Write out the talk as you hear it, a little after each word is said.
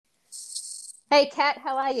Hey Kat,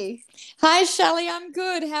 how are you? Hi, Shelley. I'm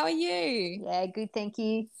good. How are you? Yeah, good, thank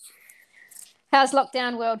you. How's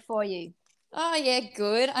lockdown world for you? Oh, yeah,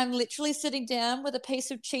 good. I'm literally sitting down with a piece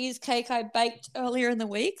of cheesecake I baked earlier in the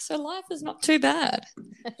week, so life is not too bad.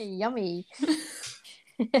 Yummy.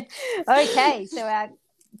 Okay, so our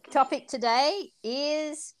topic today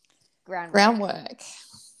is groundwork. Groundwork.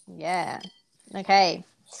 Yeah. Okay.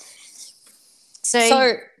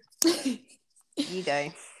 So So, you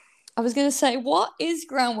go. I was going to say, what is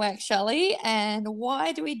groundwork, Shelley, and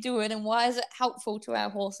why do we do it, and why is it helpful to our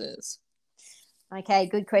horses? Okay,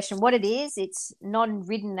 good question. What it is, it's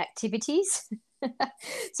non-ridden activities.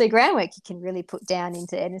 So groundwork you can really put down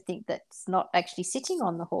into anything that's not actually sitting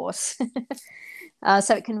on the horse.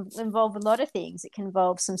 So it can involve a lot of things. It can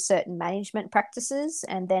involve some certain management practices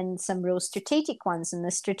and then some real strategic ones. And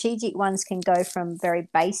the strategic ones can go from very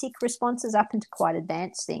basic responses up into quite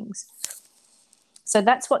advanced things. So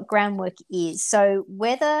that's what groundwork is. So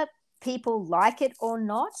whether people like it or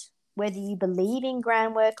not, whether you believe in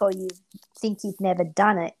groundwork or you think you've never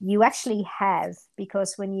done it, you actually have,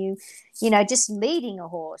 because when just leading a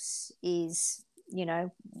horse is,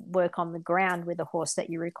 work on the ground with a horse that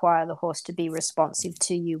you require the horse to be responsive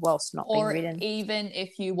to you whilst not being Or ridden. even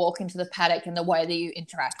if you walk into the paddock and the way that you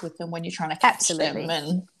interact with them when you're trying to catch them Absolutely.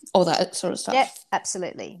 and all that sort of Yep, stuff.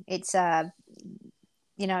 absolutely. It's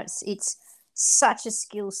such a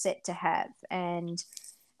skill set to have, and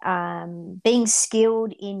being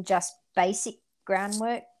skilled in just basic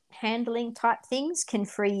groundwork handling type things can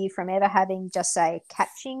free you from ever having just say a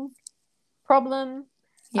catching problem,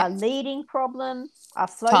 a Yep. leading problem, a Tying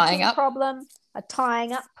floating up. problem, a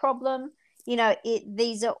tying up problem.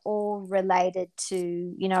 These are all related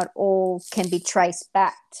to, it all can be traced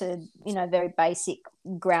back to, very basic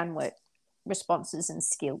groundwork responses and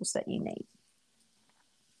skills that you need.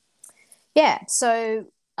 Yeah. So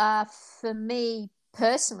for me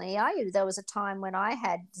personally, there was a time when I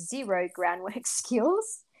had zero groundwork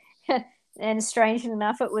skills. And strangely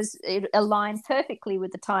enough, it aligned perfectly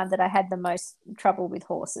with the time that I had the most trouble with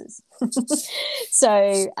horses.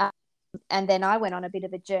 So, and then I went on a bit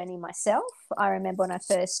of a journey myself. I remember when I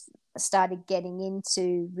first started getting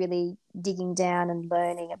into really digging down and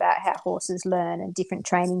learning about how horses learn and different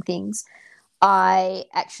training things. I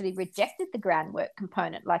actually rejected the groundwork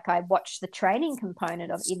component. Like I watched the training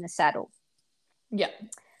component of in the saddle. Yeah.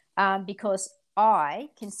 Because I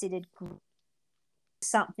considered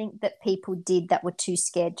something that people did that were too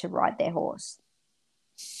scared to ride their horse.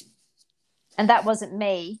 And that wasn't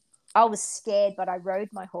me. I was scared, but I rode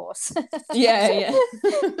my horse. Yeah,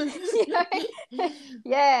 yeah.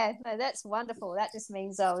 Yeah, no, that's wonderful. That just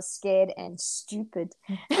means I was scared and stupid.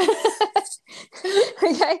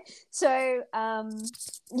 Okay, so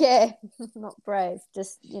yeah, not brave,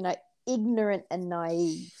 just ignorant and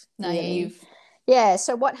naive. Really. Naive. Yeah.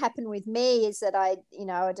 So what happened with me is that I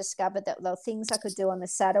discovered that there were things I could do on the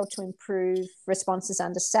saddle to improve responses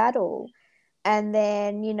under saddle. And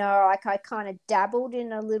then, like I kind of dabbled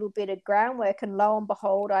in a little bit of groundwork, and lo and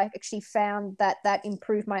behold, I actually found that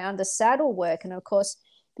improved my under saddle work. And of course,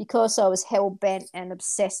 because I was hell bent and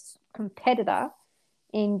obsessed competitor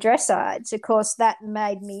in dressage, of course, that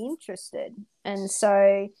made me interested. And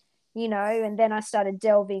so, and then I started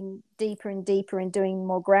delving deeper and deeper and doing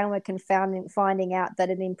more groundwork and finding out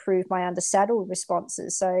that it improved my under saddle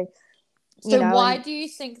responses. So, So why and do you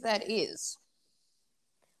think that is?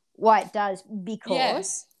 why it does,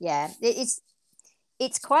 Yeah. because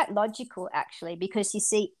it's quite logical actually, because you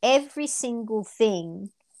see every single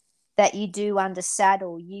thing that you do under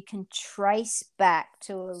saddle you can trace back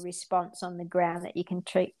to a response on the ground that you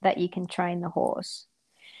can train the horse.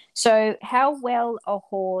 So how well a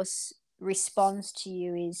horse responds to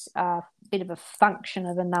you is a bit of a function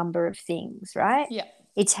of a number of things, right? Yeah.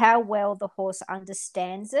 It's how well the horse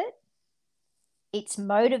understands it, its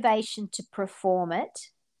motivation to perform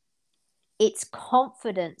it, its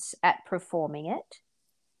confidence at performing it,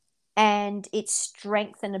 and its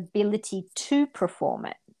strength and ability to perform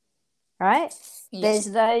it, right? Yes. There's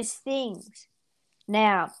those things.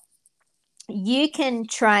 Now, you can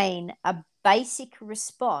train a basic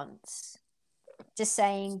response just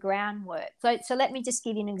saying groundwork. So let me just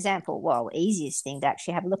give you an example. Well, easiest thing to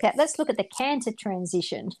actually have a look at. Let's look at the canter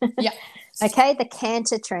transition. Yeah. Okay, the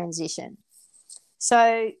canter transition.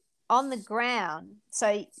 So on the ground,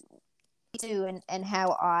 so do and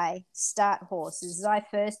how I start horses is I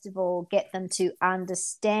first of all get them to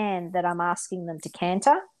understand that I'm asking them to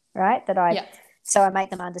canter, right? Yeah. So I make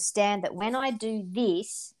them understand that when I do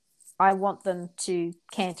this, I want them to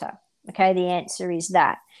canter. Okay, the answer is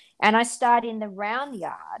that. And I start in the round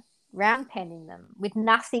yard, round penning them with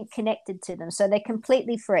nothing connected to them. So they're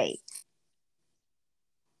completely free.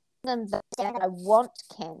 them that I want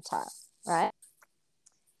canter, right?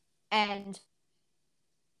 And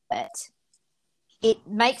but it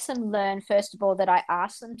makes them learn, first of all, that I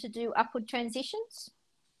ask them to do upward transitions,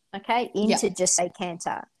 okay, into just say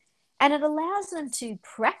canter. And it allows them to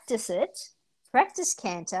practice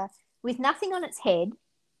canter with nothing on its head,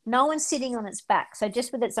 no one sitting on its back. So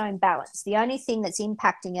just with its own balance. The only thing that's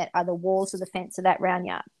impacting it are the walls of the fence of that round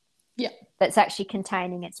yard. Yeah. That's actually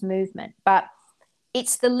containing its movement. But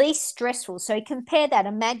it's the least stressful. So compare that.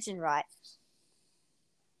 Imagine, right?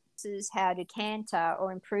 This is how to canter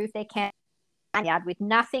or improve their canter yard with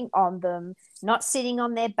nothing on them, not sitting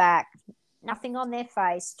on their back, nothing on their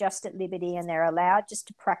face, just at liberty, and they're allowed just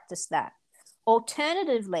to practice that.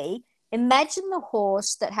 Alternatively, imagine the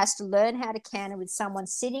horse that has to learn how to canter with someone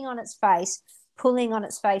sitting on its face, pulling on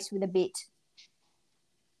its face with a bit,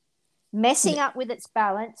 messing up with its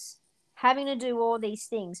balance, having to do all these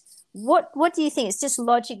things. What do you think? It's just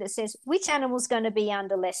logic that says which animal's going to be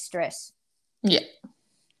under less stress? Yeah.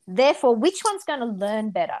 Therefore, which one's going to learn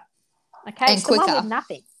better? Okay, and it's quicker. the one with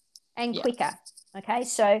nothing and quicker. Okay,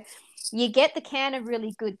 so you get the canter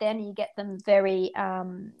really good then. You get them very,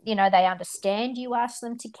 they understand you ask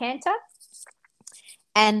them to canter.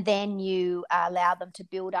 And then you allow them to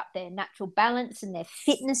build up their natural balance and their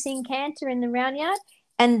fitness in canter in the round yard.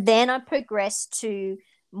 And then I progress to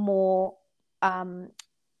more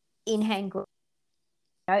in-hand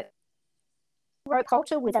rope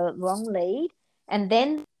halter with a long lead. And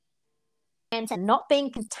then canter not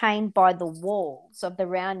being contained by the walls of the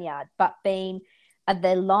round yard, but being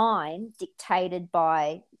the line dictated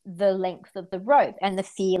by the length of the rope and the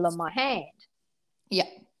feel of my hand. Yeah.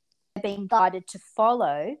 Being guided to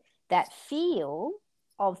follow that feel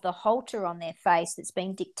of the halter on their face that's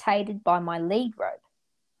being dictated by my lead rope,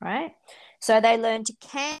 right? So they learn to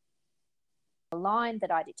canter the line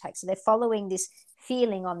that I dictate. So they're following this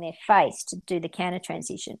feeling on their face to do the canter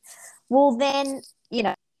transition. Well, then,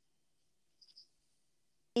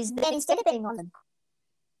 is then instead of being on the,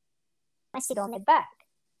 I sit on their back.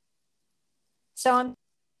 So I'm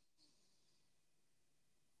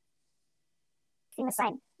in the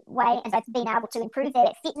same way as they've been able to improve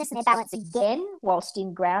their fitness and their balance again whilst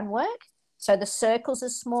in groundwork. So the circles are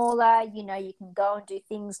smaller, you can go and do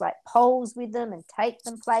things like poles with them and take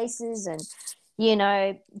them places and,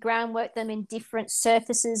 groundwork them in different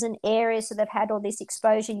surfaces and areas. So they've had all this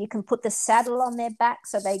exposure. You can put the saddle on their back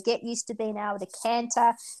so they get used to being able to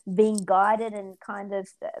canter, being guided and kind of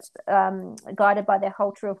guided by their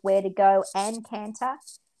halter of where to go and canter.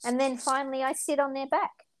 And then finally I sit on their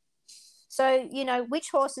back. So, which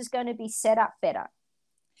horse is going to be set up better?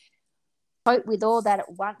 Cope with all that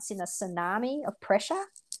at once in a tsunami of pressure,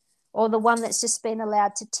 or the one that's just been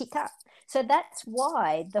allowed to tick up? So that's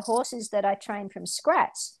why the horses that I train from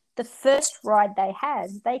scratch, the first ride they have,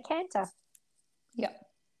 they canter. Yeah.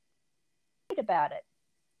 About it.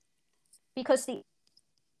 Because the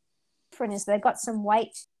difference is they've got some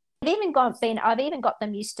weight. I've even got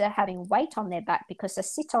them used to having weight on their back because they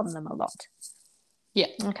sit on them a lot. Yeah.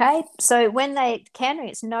 Okay. So when they canter,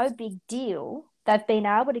 it's no big deal. They've been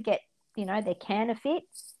able to get, their canter fit.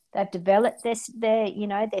 They've developed their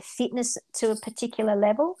fitness to a particular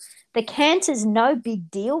level. The canter's no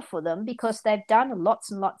big deal for them because they've done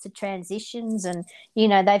lots and lots of transitions and,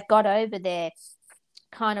 they've got over their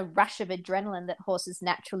kind of rush of adrenaline that horses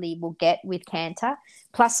naturally will get with canter.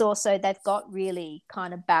 Plus also they've got really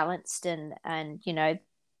kind of balanced and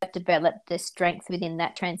developed the strength within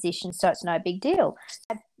that transition, so it's no big deal.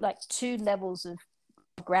 I have like 2 levels of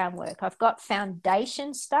groundwork. I've got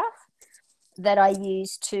foundation stuff that I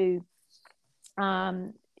use to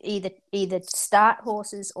either start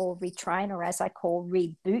horses or retrain, or as I call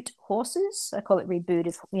reboot horses. I call it reboot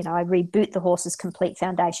if I reboot the horse's complete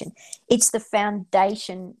foundation. It's the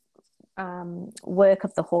foundation work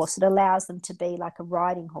of the horse that allows them to be like a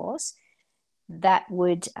riding horse that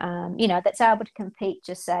would that's able to compete,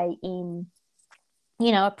 just say in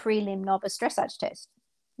a prelim novice dressage test.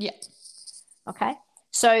 Yeah. Okay,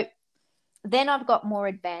 so then I've got more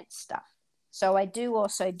advanced stuff. So I do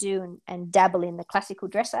also do and dabble in the classical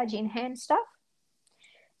dressage in hand stuff,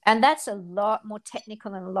 and that's a lot more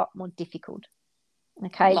technical and a lot more difficult.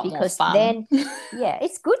 Okay, because then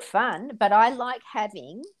it's good fun, but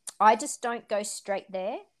I just don't go straight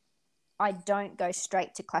there. I don't go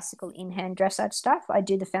straight to classical in-hand dressage stuff. I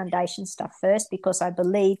do the foundation stuff first because I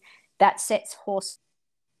believe that sets horse,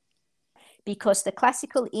 because the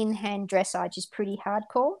classical in-hand dressage is pretty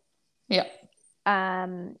hardcore. Yeah.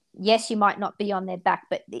 Yes, you might not be on their back,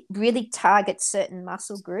 but it really targets certain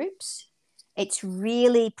muscle groups. It's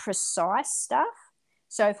really precise stuff.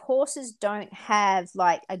 So if horses don't have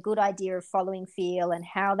like a good idea of following feel and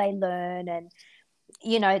how they learn, and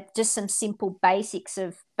just some simple basics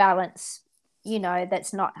of balance,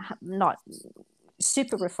 that's not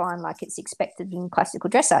super refined like it's expected in classical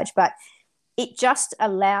dressage, but it just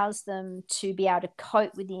allows them to be able to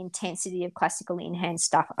cope with the intensity of classical in-hand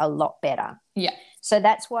stuff a lot better. Yeah. So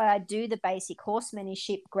that's why I do the basic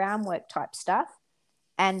horsemanship groundwork type stuff,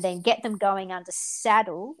 and then get them going under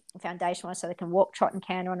saddle foundation so they can walk, trot, and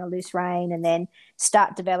canter on a loose rein, and then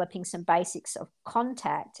start developing some basics of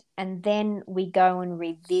contact. And then we go and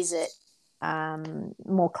revisit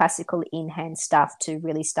more classical in-hand stuff to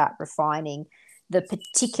really start refining the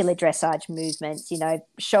particular dressage movements,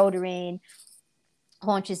 shoulder in,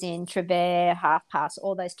 haunches in, travers, half pass,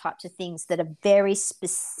 all those types of things that are very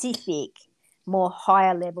specific, more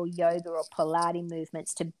higher level yoga or Pilates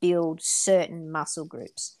movements to build certain muscle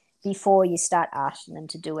groups before you start asking them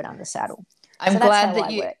to do it under saddle. I'm glad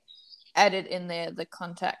that you added in there the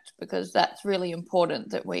contact, because that's really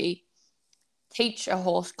important that we teach a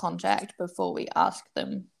horse contact before we ask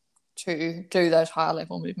them to do those higher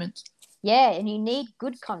level movements. Yeah, and you need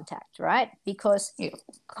good contact, right? Because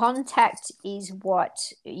contact is what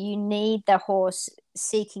you need the horse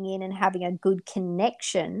seeking in and having a good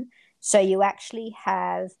connection. So you actually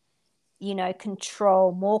have,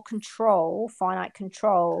 more control, finite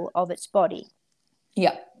control of its body.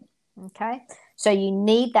 Yeah. Okay. So you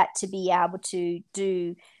need that to be able to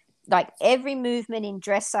do, like, every movement in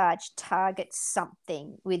dressage targets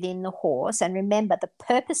something within the horse. And remember, the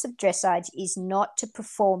purpose of dressage is not to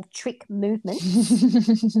perform trick movements.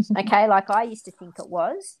 Okay. Like I used to think it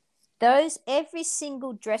was. Every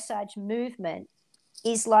single dressage movement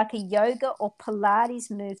is like a yoga or Pilates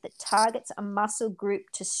move that targets a muscle group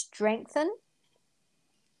to strengthen,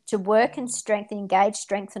 to work and strengthen, engage,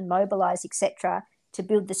 strengthen, mobilize, etc., to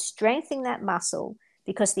build the strength in that muscle,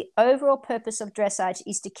 because the overall purpose of dressage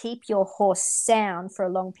is to keep your horse sound for a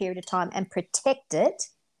long period of time and protect it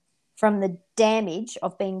from the damage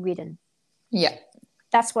of being ridden. Yeah.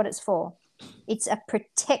 That's what it's for. It's a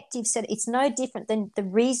protective set. It's no different than the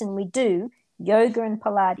reason we do yoga and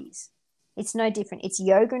Pilates. It's no different. It's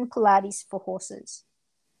yoga and Pilates for horses.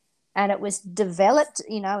 And it was developed,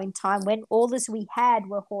 in time when all this we had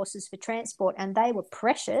were horses for transport, and they were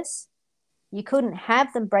precious. You couldn't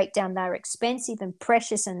have them break down. They were expensive and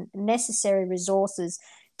precious and necessary resources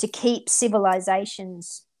to keep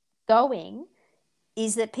civilizations going,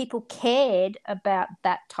 is that people cared about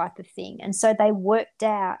that type of thing. And so they worked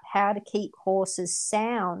out how to keep horses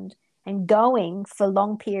sound and going for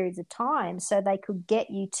long periods of time so they could get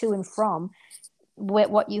you to and from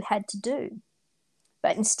what you had to do.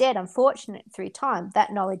 But instead, unfortunately, through time,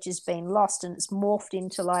 that knowledge has been lost, and it's morphed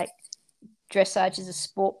into like dressage as a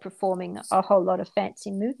sport performing a whole lot of fancy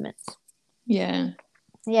movements. Yeah.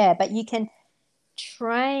 Yeah, but you can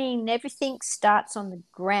train. Everything starts on the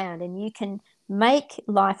ground, and you can make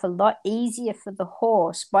life a lot easier for the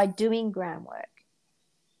horse by doing groundwork.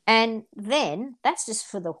 And then that's just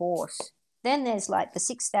for the horse. Then there's like the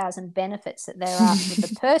 6,000 benefits that there are for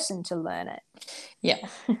the person to learn it. Yeah.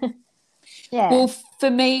 Yeah. Well, for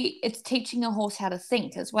me, it's teaching a horse how to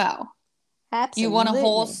think as well. Absolutely. You want a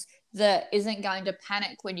horse that isn't going to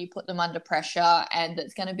panic when you put them under pressure, and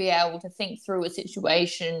that's going to be able to think through a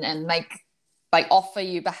situation and offer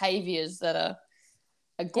you behaviors that are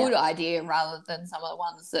a good idea rather than some of the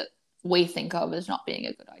ones that we think of as not being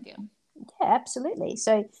a good idea. Yeah, absolutely.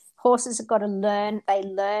 So horses have got to learn. They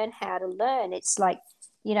learn how to learn. It's like,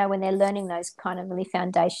 when they're learning those kind of really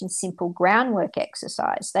foundation, simple groundwork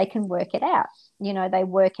exercise, they can work it out. They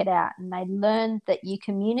work it out, and they learn that you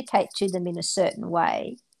communicate to them in a certain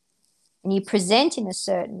way and you present in a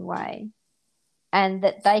certain way, and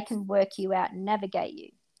that they can work you out and navigate you.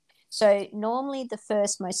 So normally the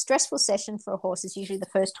first most stressful session for a horse is usually the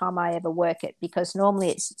first time I ever work it, because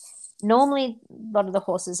normally a lot of the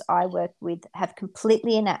horses I work with have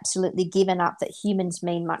completely and absolutely given up that humans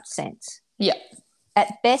mean much sense. Yeah.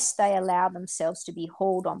 At best, they allow themselves to be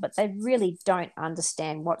hauled on, but they really don't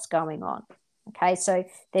understand what's going on. Okay, so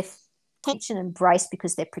they're tension and brace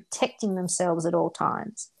because they're protecting themselves at all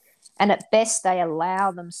times. And at best, they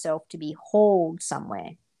allow themselves to be hauled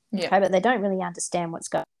somewhere. Yeah. Okay, but they don't really understand what's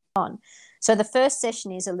going on. So the first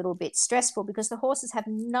session is a little bit stressful because the horses have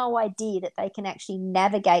no idea that they can actually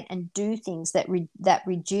navigate and do things that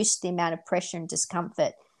reduce the amount of pressure and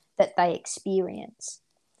discomfort that they experience.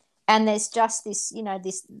 And there's just this,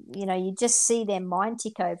 you just see their mind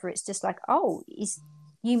tick over. It's just like, oh,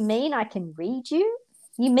 you mean I can read you?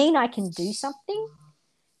 You mean I can do something?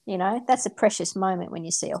 That's a precious moment when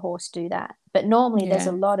you see a horse do that. But normally there's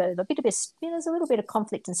a little bit of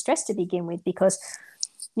conflict and stress to begin with, because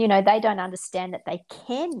You know, they don't understand that they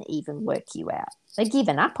can even work you out. They've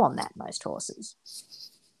given up on that, most horses,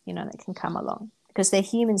 you know, that can come along, because their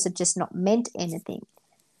humans have just not meant anything.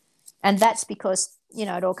 And that's because, you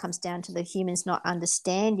know, it all comes down to the humans not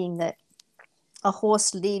understanding that a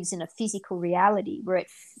horse lives in a physical reality where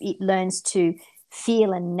it learns to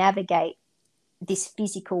feel and navigate this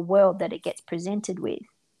physical world that it gets presented with.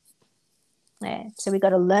 Yeah. So we've got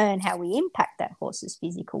to learn how we impact that horse's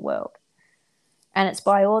physical world. And it's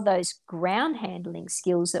by all those ground handling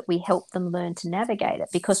skills that we help them learn to navigate it,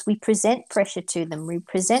 because we present pressure to them, we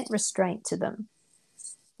present restraint to them.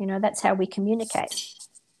 You know, that's how we communicate.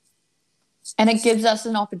 And it gives us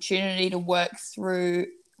an opportunity to work through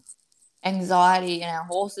anxiety in our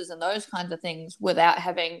horses and those kinds of things without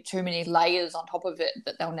having too many layers on top of it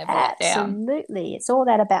that they'll never let down. Absolutely. It's all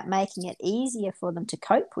that about making it easier for them to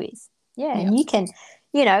cope with. Yeah. And you can,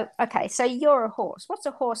 you know, okay, so you're a horse. What's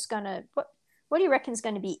a horse going to, what do you reckon is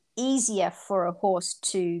going to be easier for a horse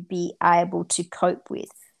to be able to cope with?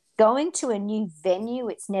 Going to a new venue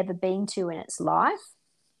it's never been to in its life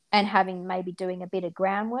and having maybe doing a bit of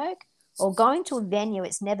groundwork, or going to a venue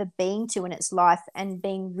it's never been to in its life and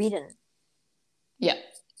being ridden. Yeah.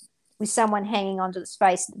 With someone hanging onto the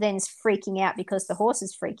space, then is freaking out because the horse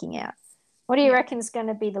is freaking out. What do you reckon is going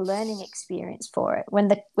to be the learning experience for it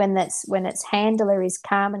when its handler is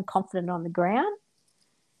calm and confident on the ground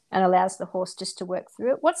and allows the horse just to work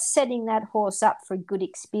through it? What's setting that horse up for a good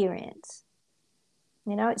experience?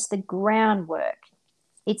 You know, it's the groundwork.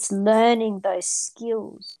 It's learning those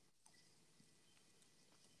skills.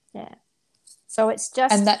 Yeah. So it's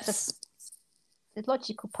just and that's the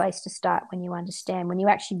logical place to start when you understand, when you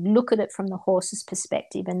actually look at it from the horse's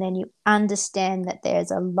perspective, and then you understand that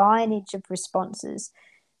there's a lineage of responses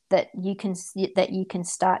that you can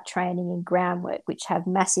start training in groundwork, which have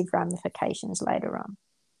massive ramifications later on.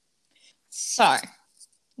 So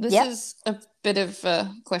this is a bit of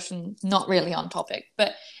a question, not really on topic,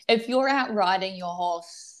 but if you're out riding your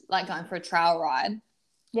horse, like going for a trail ride,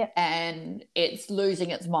 and it's losing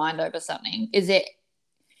its mind over something,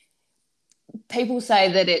 people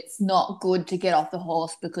say that it's not good to get off the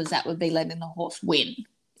horse because that would be letting the horse win.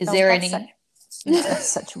 That's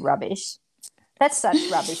such rubbish. That's such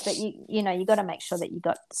rubbish. But you know, you got to make sure that you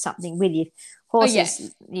got something with you.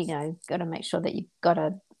 Horses, you know, got to make sure that you've got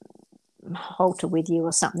a halter with you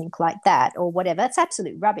or something like that, or whatever. That's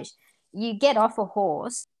absolute rubbish. You get off a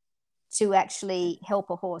horse to actually help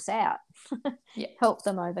a horse out, help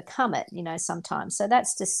them overcome it, you know, sometimes. So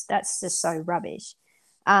that's just so rubbish.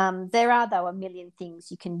 There are, though, a million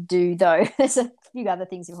things you can do, though. There's a few other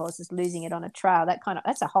things if horses losing it on a trail.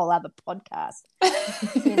 That's a whole other podcast,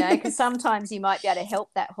 you know, because sometimes you might be able to help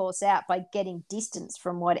that horse out by getting distance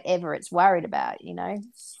from whatever it's worried about, you know.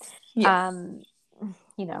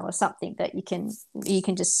 You know, or something that you can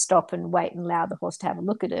just stop and wait and allow the horse to have a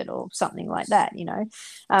look at it, or something like that, you know.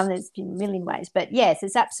 There's been a million ways, but yes,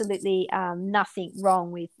 there's absolutely nothing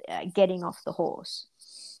wrong with getting off the horse,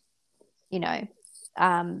 you know.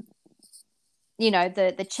 You know,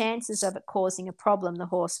 the chances of it causing a problem, the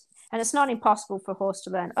horse, and it's not impossible for a horse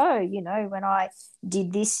to learn, oh, you know, when I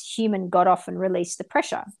did this, human got off and released the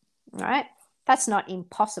pressure, right? That's not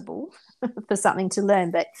impossible for something to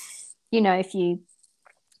learn. But, you know, if you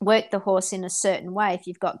work the horse in a certain way, if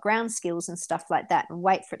you've got ground skills and stuff like that, and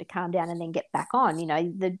wait for it to calm down and then get back on, you know,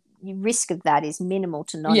 the risk of that is minimal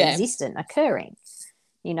to non-existent occurring.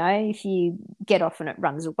 You know, if you get off and it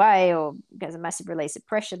runs away or there's a massive release of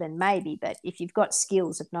pressure, then maybe. But if you've got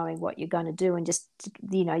skills of knowing what you're going to do, and just,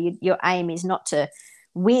 you know, your aim is not to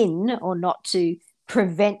win or not to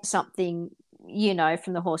prevent something, you know,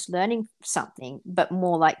 from the horse learning something, but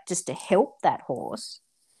more like just to help that horse,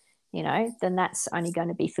 you know, then that's only going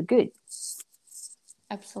to be for good.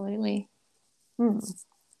 Absolutely. So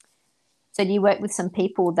do you work with some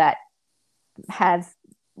people that have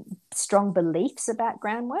strong beliefs about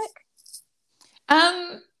groundwork?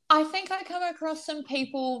 I think I come across some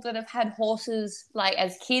people that have had horses like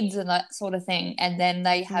as kids and that sort of thing, and then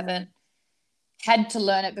they haven't had to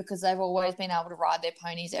learn it because they've always been able to ride their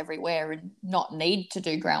ponies everywhere and not need to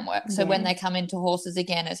do groundwork. So when they come into horses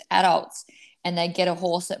again as adults and they get a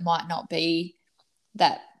horse that might not be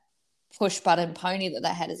that push button pony that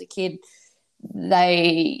they had as a kid,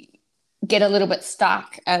 they get a little bit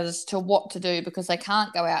stuck as to what to do because they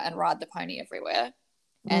can't go out and ride the pony everywhere,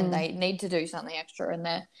 and they need to do something extra, and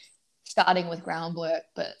they're starting with groundwork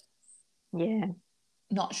but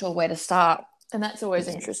not sure where to start, and that's always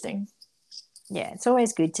interesting. It's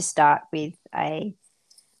always good to start with a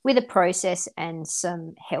process and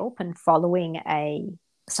some help and following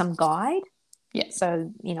some guide.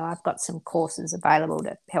 So, you know, I've got some courses available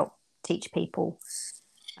to help teach people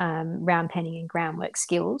round penning and groundwork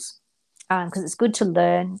skills, because it's good to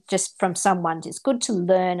learn just from someone. It's good to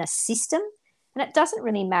learn a system, and it doesn't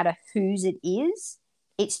really matter whose it is.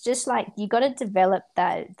 It's just like you got to develop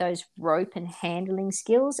those rope and handling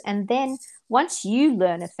skills, and then once you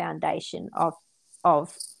learn a foundation of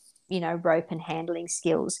rope and handling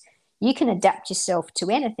skills, you can adapt yourself to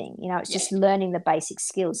anything. It's just learning the basic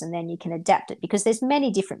skills, and then you can adapt it, because there's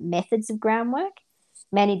many different methods of groundwork,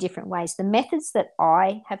 many different ways. The methods that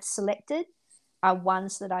I have selected are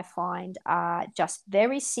ones that I find are just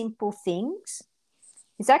very simple things.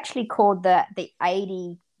 It's actually called the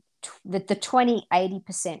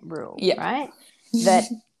 20-80% rule, right? That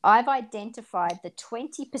I've identified the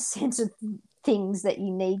 20% of things that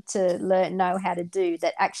you need to know how to do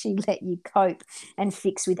that actually let you cope and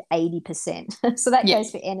fix with 80%. So that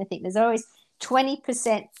goes for anything. There's always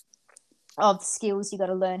 20% of skills you got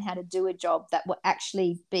to learn how to do a job that will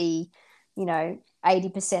actually be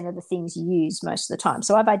 80% of the things you use most of the time.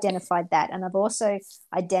 So I've identified that, and I've also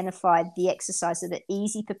identified the exercises that are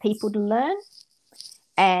easy for people to learn.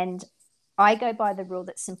 And I go by the rule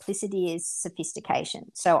that simplicity is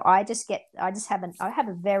sophistication. So I have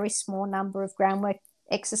a very small number of groundwork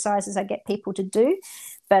exercises I get people to do,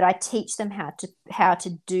 but I teach them how to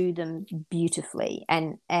do them beautifully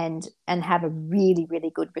and have a really,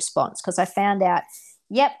 really good response. Because I found out,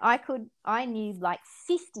 I knew like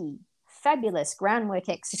 50 fabulous groundwork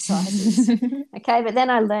exercises. Okay, but then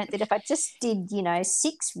I learned that if I just did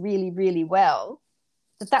 6 really, really well,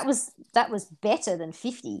 that was better than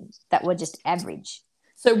 50 that were just average.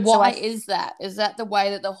 So why is that? Is that the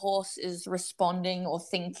way that the horse is responding or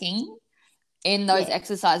thinking in those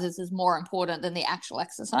exercises is more important than the actual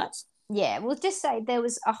exercise? Yeah, we'll just say there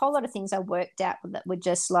was a whole lot of things I worked out that were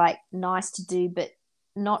just like nice to do, but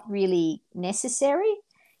not really necessary.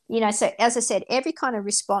 So as I said, every kind of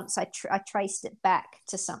response, I traced it back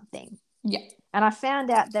to something. Yeah. And I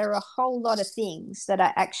found out there are a whole lot of things that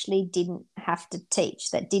I actually didn't have to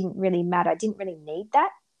teach, that didn't really matter. I didn't really need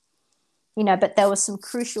that, but there were some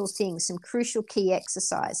crucial things, some crucial key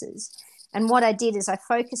exercises. And what I did is I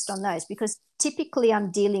focused on those, because typically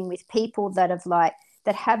I'm dealing with people that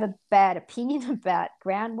have a bad opinion about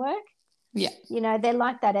groundwork. Yeah. They're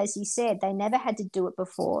like that, as you said. They never had to do it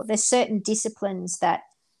before. There's certain disciplines that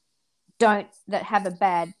have a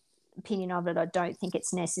bad opinion of it. I don't think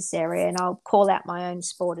it's necessary, and I'll call out my own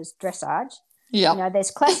sport as dressage. Yeah.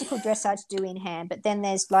 There's classical dressage do in hand, but then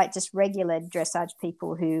there's like just regular dressage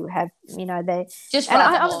people who have, they just because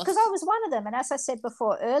I was one of them. And as I said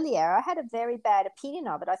before earlier, I had a very bad opinion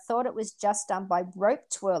of it. I thought it was just done by rope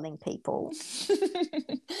twirling people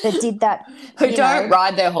that did that, who don't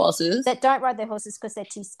ride their horses, because they're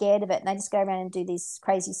too scared of it, and they just go around and do these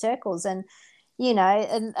crazy circles. And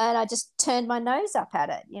and I just turned my nose up at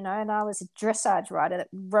it, and I was a dressage rider that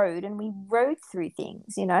rode, and we rode through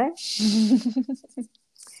things,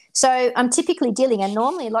 So I'm typically dealing, and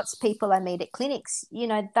normally lots of people I meet at clinics,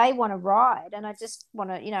 they want to ride, and I just want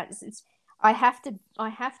to, I have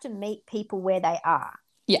to meet people where they are.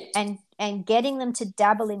 Yeah. And getting them to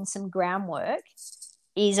dabble in some groundwork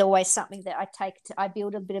is always something that I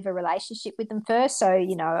build a bit of a relationship with them first. So,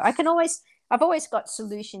 I've always got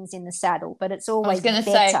solutions in the saddle, but it's always better.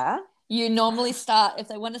 Say, you normally start, if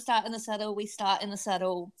they want to start in the saddle, we start in the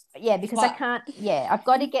saddle. Yeah, because I've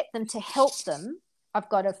got to get them to help them. I've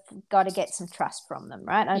got to get some trust from them,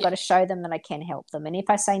 right? I've got to show them that I can help them. And if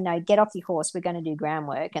I say, no, get off your horse, we're going to do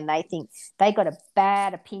groundwork, and they think they got a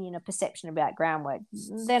bad opinion or perception about groundwork,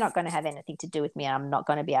 they're not going to have anything to do with me. I'm not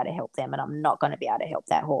going to be able to help them, and I'm not going to be able to help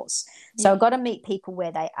that horse. So I've got to meet people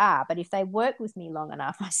where they are. But if they work with me long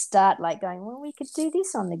enough, I start like going, well, we could do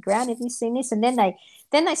this on the ground. Have you seen this? And then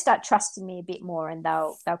they start trusting me a bit more, and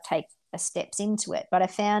they'll take steps into it. But I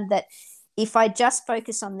found that if I just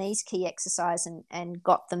focus on these key exercises and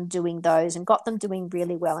got them doing those, and got them doing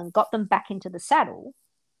really well, and got them back into the saddle,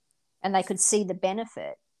 and they could see the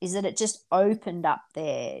benefit, is that it just opened up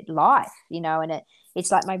their life, and it's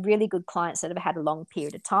like my really good clients that have had a long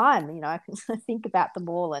period of time, I can think about them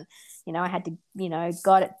all, and, I had to,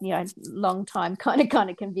 got it, long time kind of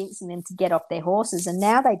convincing them to get off their horses, and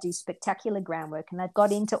now they do spectacular groundwork, and they've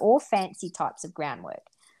got into all fancy types of groundwork.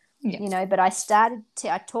 Yeah. But I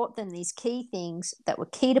taught them these key things that were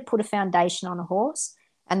key to put a foundation on a horse,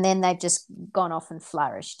 and then they've just gone off and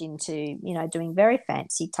flourished into, doing very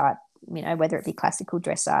fancy type, whether it be classical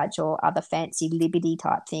dressage or other fancy liberty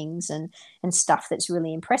type things and stuff that's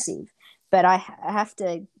really impressive. But I have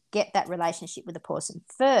to get that relationship with the person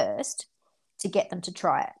first to get them to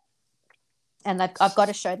try it. And I've got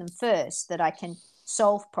to show them first that I can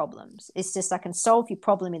solve problems. It's just I can solve your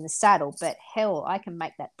problem in the saddle, but hell, I can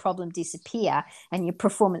make that problem disappear and your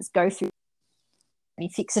performance go through. You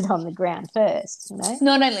fix it on the ground first, you know.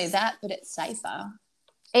 Not only that, but it's safer.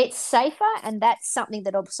 It's safer, and that's something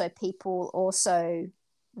that also people also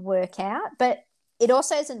work out. But it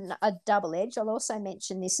also is a double edge. I'll also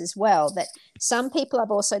mention this as well, that some people I've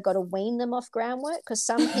also got to wean them off groundwork, because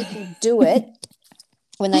some people do it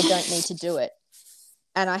when they don't need to do it.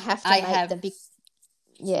 And I have to make them be.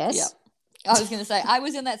 Yes. Yep. I was going to say, I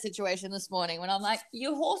was in that situation this morning when I'm like,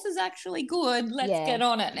 your horse is actually good. Let's get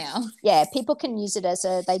on it now. Yeah, people can use it as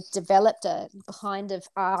they developed a kind of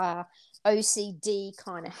OCD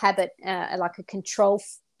kind of habit, like a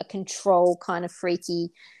control kind of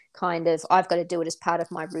freaky kind of, I've got to do it as part of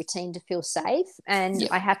my routine to feel safe. And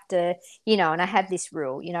I have to, and I have this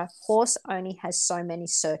rule, horse only has so many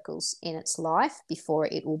circles in its life before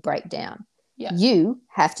it will break down. Yeah. You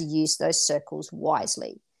have to use those circles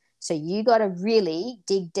wisely. So you got to really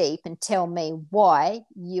dig deep and tell me why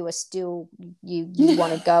you are still, you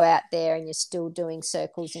want to go out there and you're still doing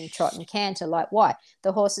circles in trot and canter. Like, why?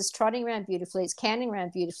 The horse is trotting around beautifully. It's cantering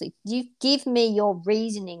around beautifully. You give me your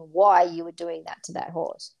reasoning why you were doing that to that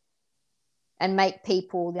horse, and make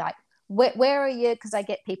people like, where are you? Because I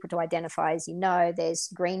get people to identify, as there's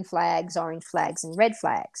green flags, orange flags, and red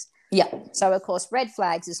flags. Yeah. So, of course, red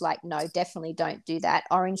flags is like, no, definitely don't do that.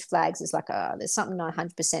 Orange flags is like, there's something not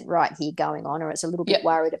 100% right here going on, or it's a little bit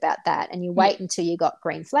worried about that. And you wait until you got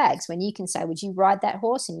green flags, when you can say, would you ride that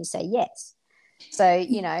horse? And you say, yes. So,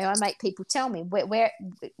 I make people tell me where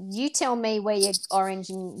you tell me where your orange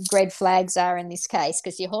and red flags are in this case,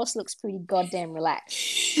 because your horse looks pretty goddamn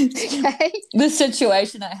relaxed. Okay. The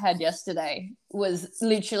situation I had yesterday was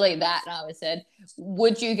literally that. And I said,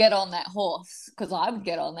 would you get on that horse? Because I would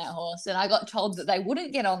get on that horse. And I got told that they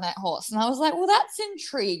wouldn't get on that horse. And I was like, well, that's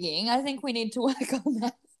intriguing. I think we need to work on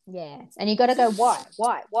that. Yeah. And you got to go, why?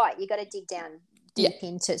 You got to dig down deep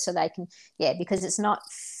into it so they can, because it's not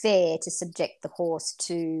fair to subject the horse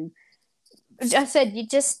to, I said,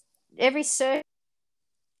 every circle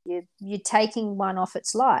you're taking one off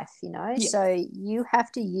its life, so you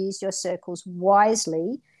have to use your circles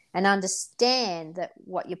wisely and understand that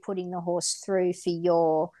what you're putting the horse through for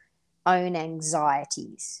your own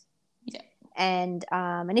anxieties. And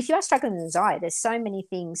if you are struggling with anxiety, there's so many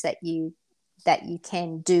things that you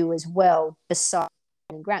can do as well besides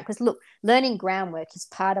ground. Because look, learning groundwork is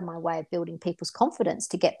part of my way of building people's confidence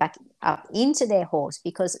to get back up into their horse,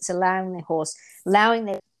 because it's allowing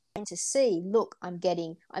their to see, look, I'm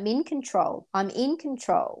in control,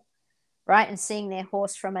 right? And seeing their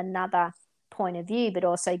horse from another point of view, but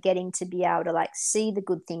also getting to be able to like see the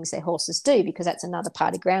good things their horses do, because that's another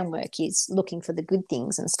part of groundwork, is looking for the good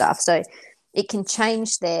things and stuff. So it can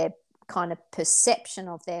change their kind of perception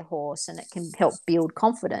of their horse, and it can help build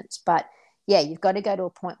confidence. But you've got to go to a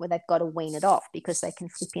point where they've got to wean it off, because they can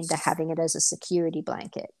flip into having it as a security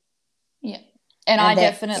blanket. Yeah. And I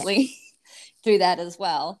definitely do that as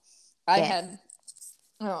well. I had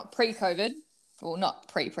pre-COVID, well, not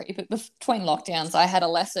pre-pre, but between lockdowns, I had a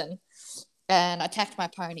lesson, and I tacked my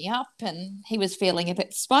pony up, and he was feeling a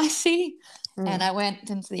bit spicy. And I went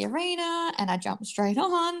into the arena and I jumped straight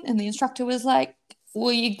on, and the instructor was like,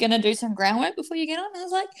 were you going to do some groundwork before you get on? And I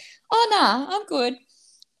was like, oh, nah, I'm good.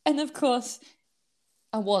 And of course,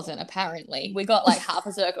 I wasn't, apparently. We got like half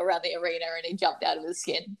a circle around the arena and he jumped out of his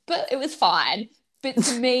skin. But it was fine. But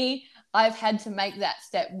to me, I've had to make that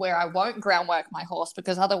step where I won't groundwork my horse,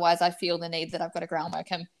 because otherwise I feel the need that I've got to groundwork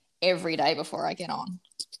him every day before I get on.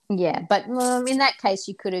 Yeah, but in that case,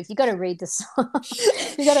 you got to read the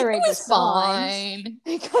signs. You got to read the signs.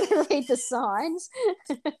 You got to read the signs.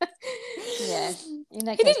 In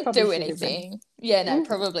that he case, didn't do anything.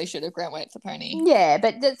 Probably should have groundworked the pony. Yeah,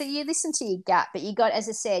 but you listen to your gut. But you got, as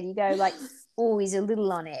I said, you go like, oh, he's a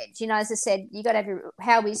little on edge. As I said, you got to have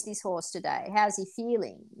how is this horse today? How's he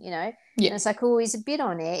feeling? And it's like, oh, he's a bit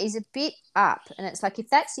on edge. He's a bit up. And it's like, if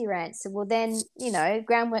that's your answer, well, then,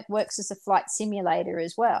 groundwork works as a flight simulator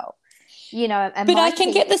as well. But I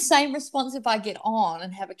can get the same response if I get on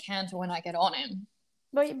and have a canter when I get on him.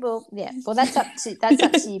 Well, that's up to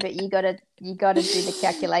you. But you got to do the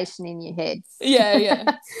calculation in your head.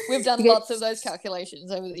 Yeah. We've done lots of those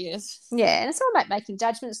calculations over the years. Yeah, and it's all about making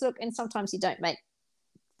judgments. Look, and sometimes you don't make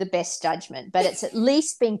the best judgment, but it's at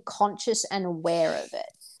least being conscious and aware of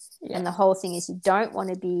it. Yeah. And the whole thing is, you don't want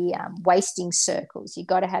to be wasting circles. You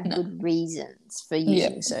got to have good reasons for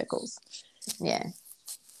using circles. Yeah.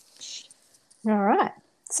 All right.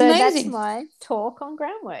 So that's my talk on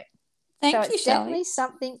groundwork. Thank you, it's definitely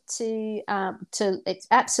something to it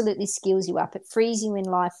absolutely skills you up. It frees you in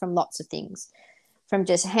life from lots of things, from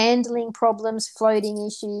just handling problems, floating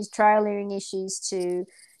issues, trailering issues, to,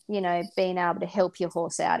 being able to help your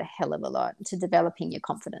horse out a hell of a lot, to developing your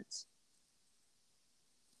confidence.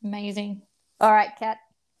 Amazing. All right, Kat.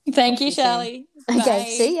 Thank you, Shirley.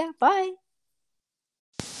 Okay, see ya. Bye.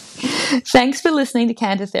 Thanks for listening to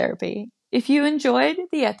Canter Therapy. If you enjoyed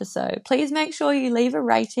the episode, please make sure you leave a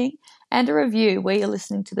rating and a review where you're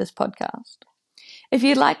listening to this podcast. If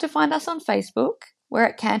you'd like to find us on Facebook, we're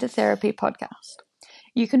at Canter Therapy Podcast.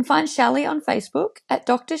 You can find Shelley on Facebook at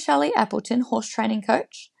Dr. Shelley Appleton, Horse Training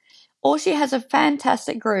Coach, or she has a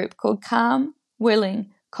fantastic group called Calm,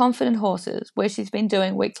 Willing, Confident Horses, where she's been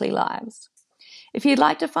doing weekly lives. If you'd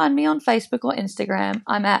like to find me on Facebook or Instagram,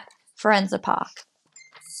 I'm at Forenza Park.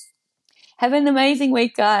 Have an amazing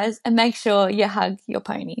week, guys, and make sure you hug your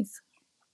ponies.